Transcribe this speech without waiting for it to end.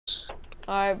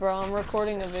Alright, bro, I'm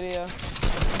recording a video.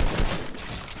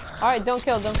 Alright, don't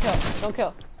kill, don't kill, don't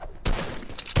kill.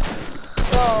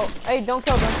 So, hey, don't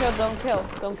kill, don't kill, don't kill,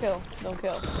 don't kill, don't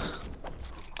kill.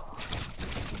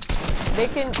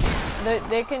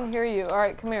 They can hear you.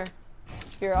 Alright, come here.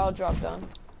 Here, I'll drop down.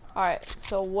 Alright,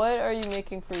 so what are you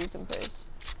making for YouTube Face?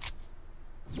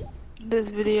 This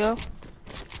video.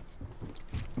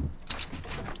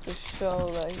 To show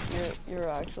that you're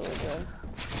actually good.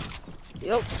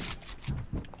 Yep.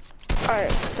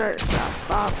 Alright, start.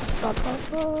 Stop.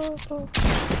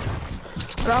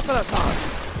 We're not gonna talk.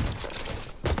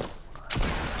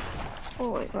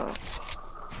 Oh my god.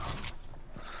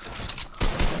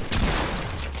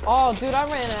 Oh, dude, I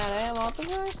ran out of ammo the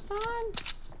first time.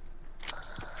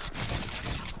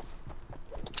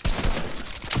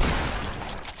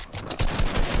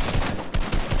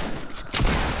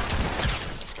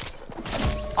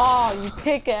 Oh, you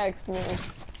pickaxed me.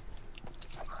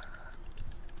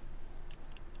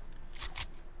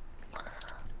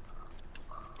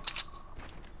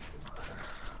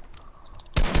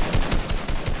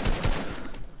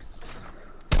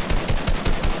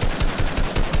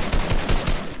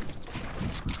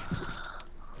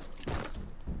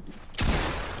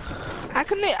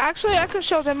 I can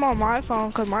show them on my phone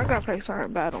because my graphics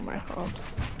aren't bad on my phone.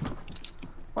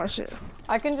 Watch it.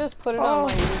 I can just put it on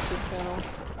my YouTube channel.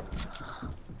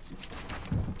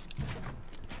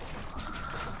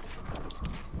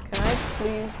 Can I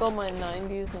please build my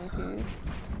 90s in peace?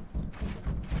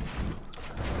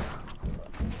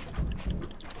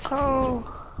 Oh,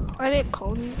 I didn't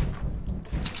call you.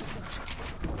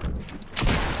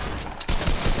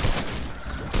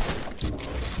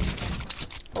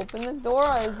 Open the door,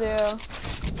 Isaiah.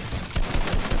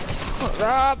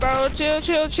 Ah, bro, chill.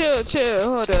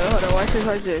 Hold on, watch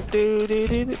this. Do.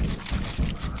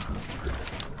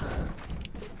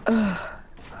 I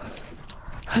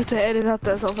have to edit out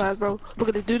that so fast, bro. Look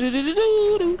at it. Do.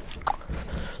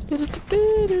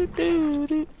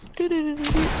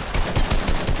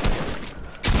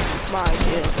 My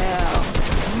kill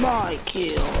now. My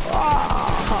kill. Ah.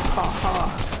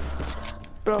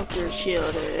 Broke your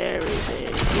shield and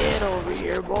everything. Get over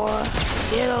here, boy.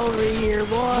 Get over here, boy.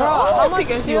 Bro, how much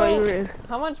shield?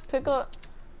 How much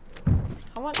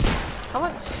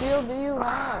shield do you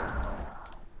have?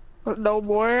 No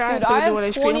more. Dude, I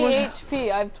have 20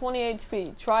 HP. I have 20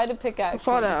 HP. Try to pickaxe.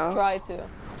 Fall down. Try to.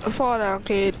 Fall down,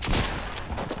 kid.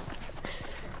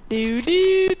 Do.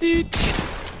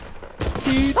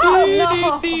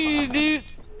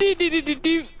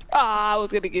 Ah, I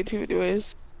was gonna get two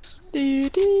anyways.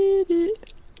 This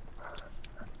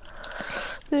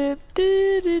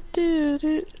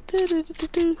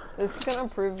is gonna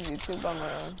prove YouTube I'm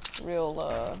a real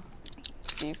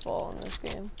default in this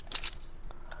game.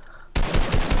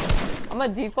 I'm a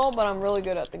default, but I'm really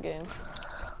good at the game.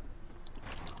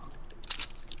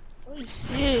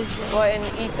 But in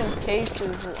Ethan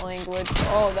Case's language,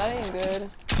 oh, that ain't good.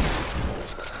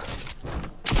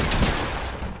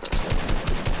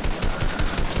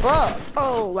 Bro.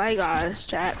 Oh my gosh,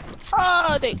 chat.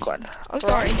 Oh, take one. I'm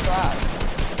sorry.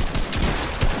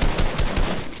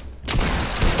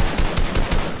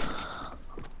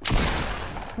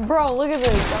 Bro, look at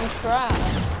this. I'm trash.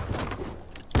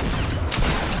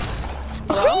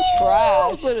 Bro,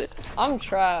 I'm trash. I'm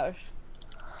trash.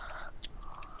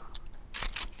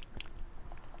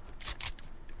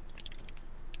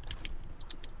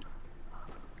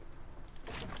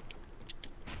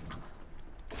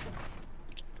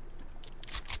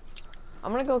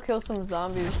 I'm gonna go kill some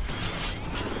zombies.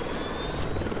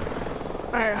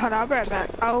 Alright, hold on, I'll be right back.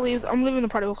 I'm leaving the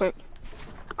party real quick.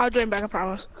 I'll join back, I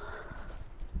promise.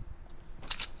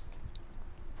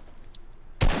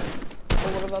 So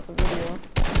what about the video?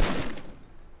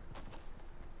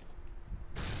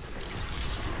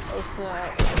 Oh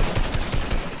snap.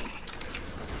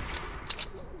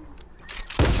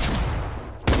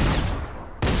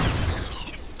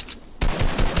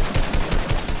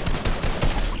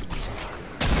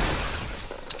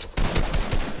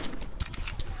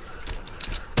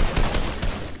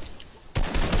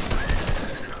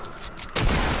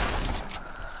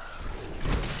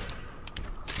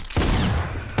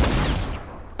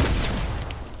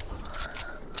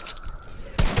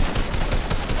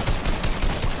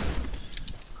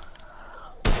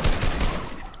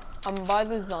 I'm by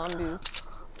the zombies.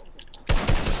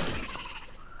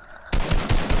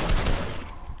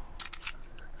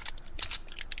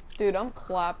 Dude, I'm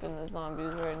clapping the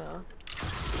zombies right now.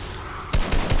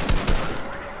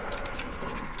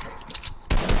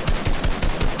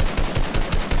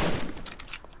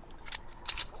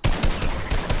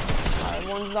 Alright,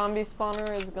 one zombie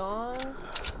spawner is gone.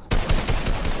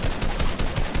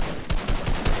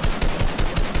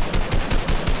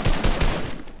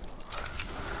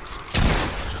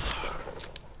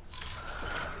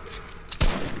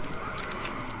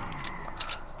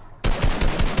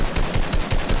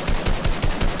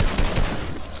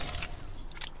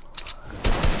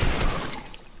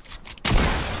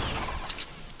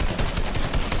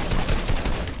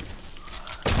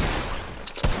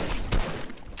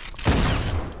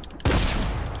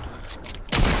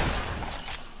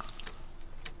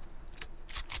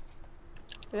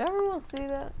 Did everyone see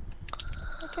that?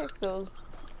 I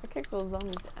kicked those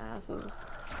zombies' asses.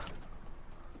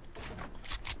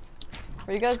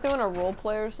 Are you guys doing a role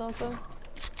play or something?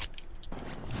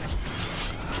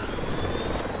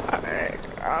 Alright,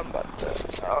 I'm about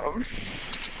to,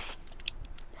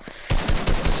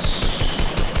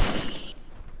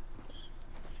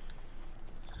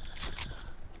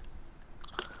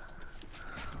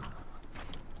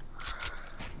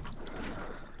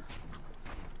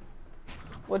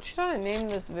 What should I name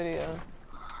this video?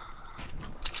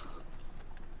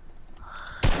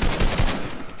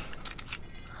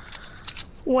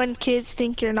 when kids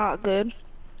think you're not good.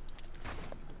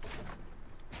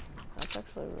 That's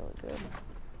actually really good.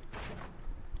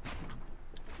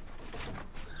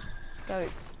 Gotta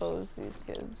expose these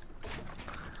kids.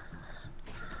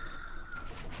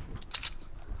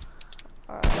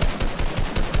 Alright.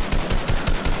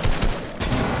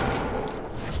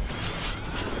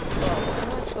 Bro, why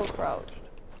am I still crouched?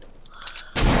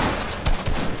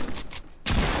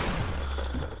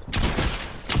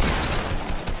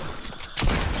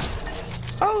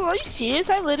 Oh, are you serious?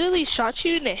 I literally shot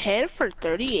you in the head for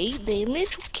 38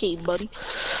 damage? Okay, buddy.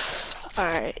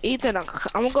 Alright, Ethan, I'm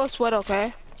gonna go sweat,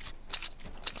 okay?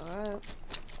 Alright.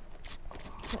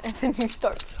 And then you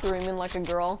start screaming like a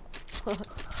girl.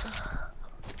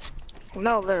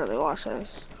 No, literally, watch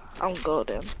this. I'm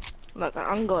golden. Look,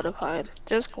 I'm goldified.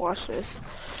 Just watch this.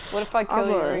 What if I kill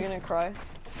you? Are you gonna cry?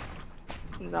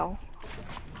 No.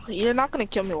 You're not gonna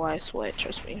kill me while I sweat.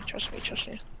 Trust me, trust me, trust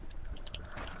me.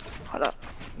 Hold up.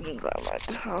 Let me grab my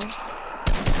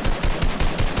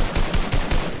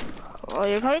Oh,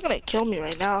 you're probably gonna kill me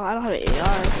right now. I don't have an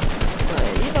AR. But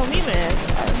you know me, man.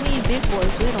 Me, big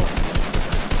boys, we don't.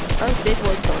 Us big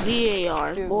boys don't need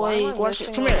AR. Dude, Boy, watch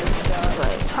it. Come here.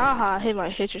 Like, haha,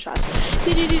 hit your shots.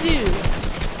 Do.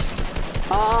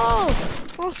 Oh,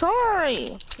 I'm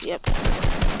sorry. Yep.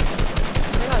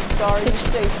 You're not sorry, you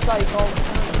say psych all the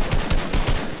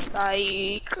time.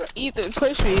 Like, Ethan,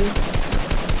 push me.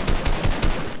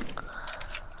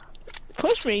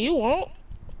 Push me, you won't.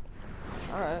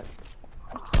 Alright.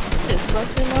 Just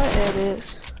watching my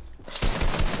edits.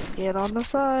 Get on the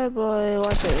side, boy.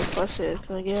 Watch this, watch this.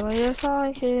 Gonna get on your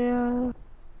side here.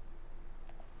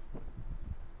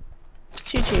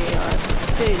 Shoot your AR.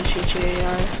 Dude, shoot your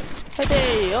AR. Hey,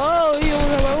 there. Oh, you don't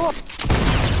have my wall.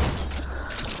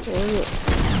 There you go.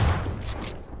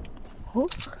 Oh,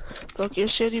 broke your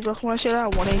shit, you broke my shit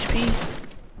out. 1 HP.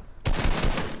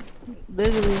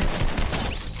 Literally.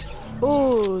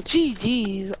 Oh,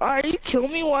 GG's. Alright, you kill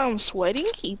me while I'm sweating?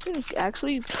 Ethan's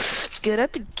actually good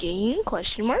at the game?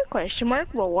 Question mark?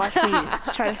 Well, watch me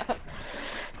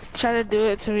try to do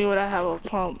it to me when I have a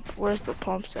pump. Where's the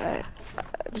pumps at?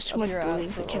 There's too much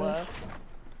building to kill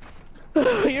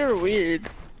me. You're weird.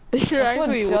 You're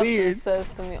actually what Justin weird. says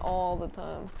to me all the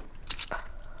time.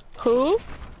 Who?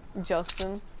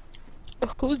 Justin.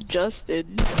 Who's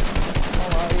Justin? Oh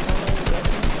wow, you don't know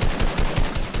Justin?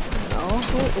 No,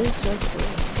 who is Justin?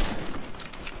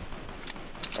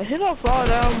 If he don't fall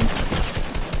down,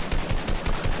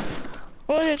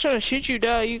 I'm here trying to shoot you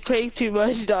down. You crazy too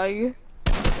much, dog.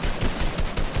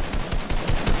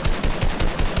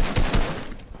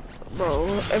 Bro,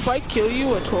 if I kill you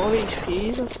with 12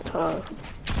 HP, that's tough.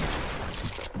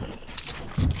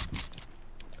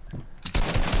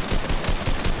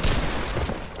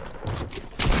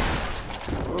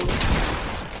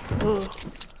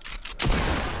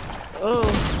 Oh.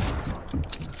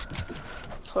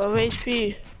 12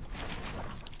 HP.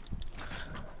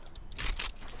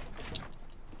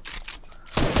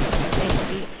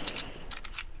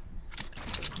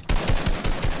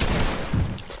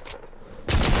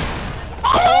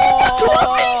 Oh!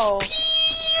 12 HP!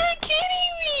 You're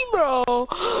kidding me, bro!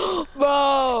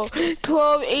 Bro,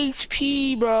 12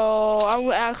 HP, bro.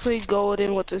 I'm actually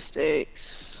golden with the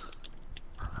sticks.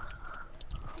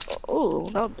 Oh,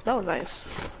 that was nice.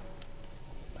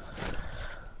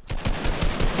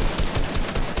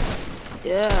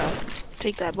 Yeah,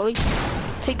 take that, boy.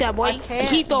 Take that, boy. And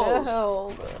keep those.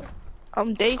 No,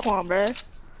 I'm Daquan, bruh.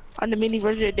 I'm the mini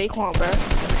version of Daquan, bruh.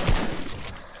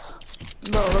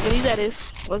 Bro, look at these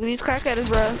edits. Look at these crack edits,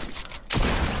 bruh.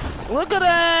 Look at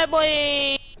that,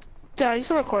 boy. Are you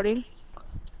still recording?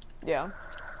 Yeah.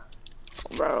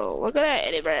 Bro, look at that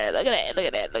edit, bruh. Look at that, look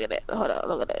at that, look at that. Hold on,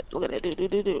 look at that, look at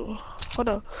that. Do. Hold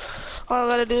on. All I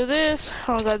gotta do is this.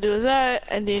 All I gotta do is that.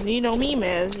 And then, you know me,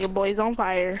 man. Your boy's on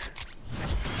fire.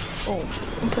 Oh,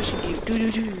 I'm pushing you. Do.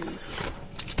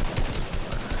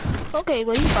 Okay,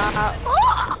 but you got. You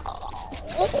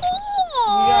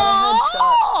got a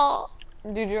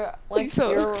headshot. Dude, you're like, so.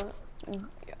 you're,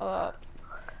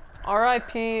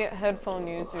 R.I.P. headphone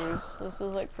users. This is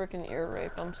like freaking ear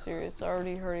rape. I'm serious. It's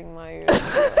already hurting my ears.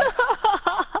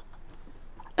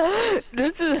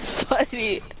 This is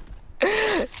funny.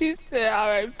 He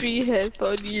said RIP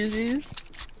headphone users.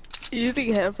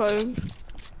 Using headphones.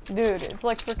 Dude, it's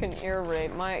like freaking ear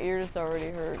rape. My ears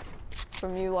already hurt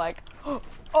from you like,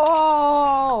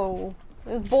 oh,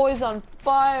 this boy's on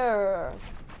fire.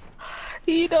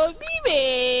 You know me,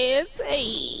 man.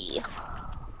 Hey.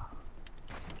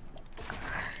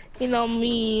 You know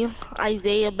me,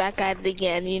 Isaiah back at it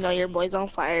again. You know your boy's on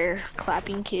fire,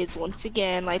 clapping kids once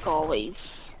again, like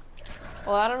always.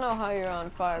 Well, I don't know how you're on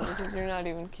fire because you're not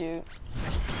even cute.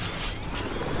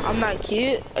 I'm not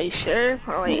cute. Are you sure?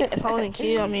 Or like, if I wasn't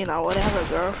cute, I mean, I would have a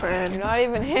girlfriend. You're not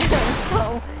even handsome,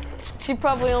 so she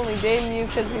probably only dating you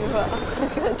because you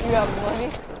have money.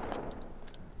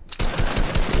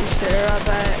 You sure about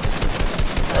that?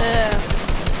 Yeah.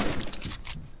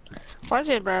 Watch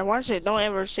it, bro. Watch it. Don't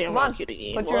ever say I'm not cute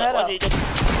again. Put your head up.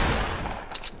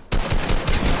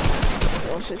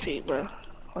 Watch this peek, bro.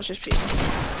 Watch this peek.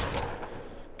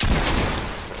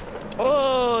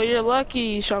 Oh, you're lucky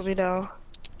you shot me down.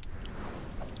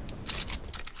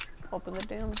 Open the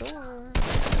damn door.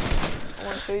 I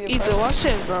want to show you. Ethan, watch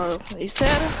it, bro. You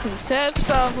said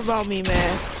stuff about me,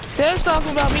 man. Said stuff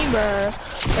about me, bro.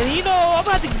 And you know, I'm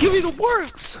about to give you the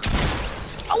works.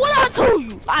 What I told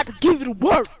you, I had to give you the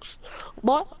works.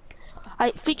 But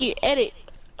I think you edit.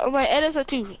 My edits are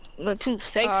too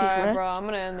sexy, Alright, bro. bro, I'm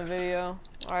gonna end the video.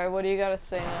 Alright, what do you gotta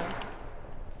say now?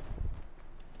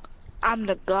 I'm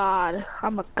the god.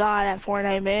 I'm a god at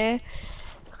Fortnite, man.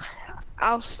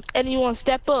 Anyone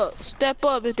step up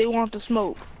if they want to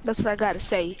smoke. That's what I gotta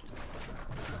say.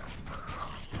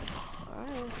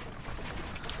 Alright.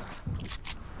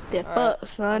 Step up,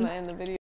 son. I'm gonna end the video.